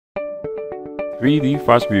3D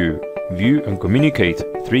FastView – View and communicate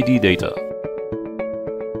 3D data.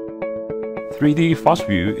 3D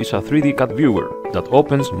FastView is a 3D CAD viewer that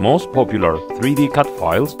opens most popular 3D CAD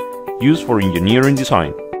files used for engineering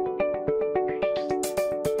design.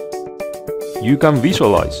 You can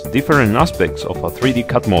visualize different aspects of a 3D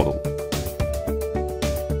CAD model.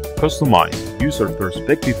 Customize user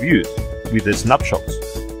perspective views with the snapshots.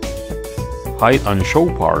 Hide and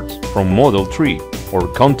show parts from model tree or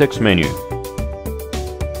context menu.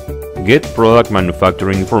 Get product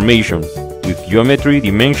manufacturing information with geometry,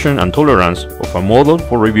 dimension and tolerance of a model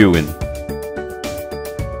for reviewing.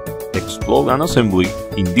 Explode an assembly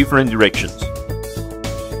in different directions.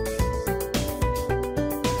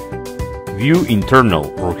 View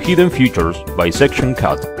internal or hidden features by section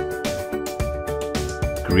cut.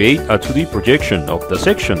 Create a 2D projection of the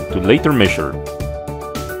section to later measure.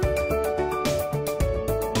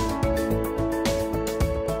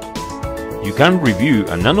 You can review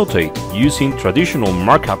and annotate using traditional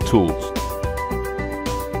markup tools.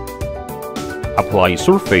 Apply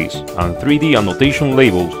surface and 3D annotation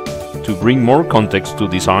labels to bring more context to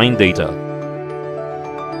design data.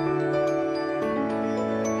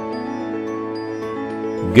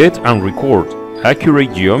 Get and record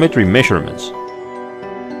accurate geometry measurements.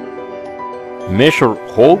 Measure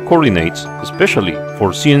hole coordinates, especially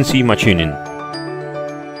for CNC machining.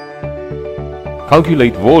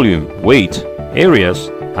 Calculate volume, weight, areas,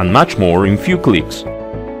 and much more in few clicks.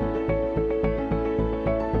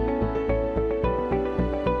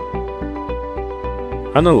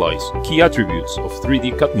 Analyze key attributes of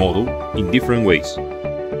 3D CAD model in different ways.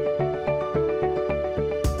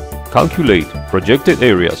 Calculate projected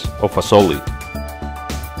areas of a solid.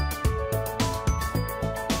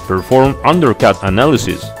 Perform undercut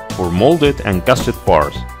analysis for molded and casted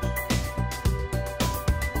parts.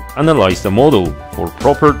 Analyze the model for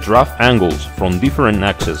proper draft angles from different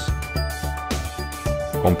axes.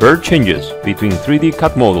 Compare changes between 3D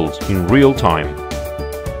CAD models in real time.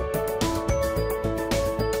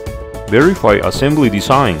 Verify assembly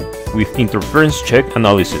design with interference check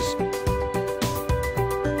analysis.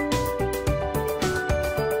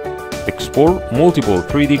 Export multiple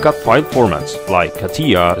 3D CAD file formats like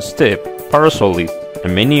CATIA, STEP, Parasolid,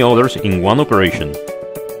 and many others in one operation.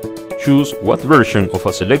 Choose what version of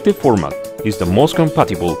a selected format is the most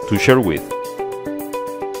compatible to share with.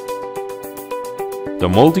 The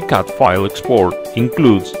multi-CAD file export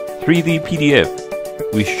includes 3D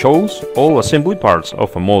PDF, which shows all assembly parts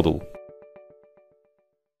of a model.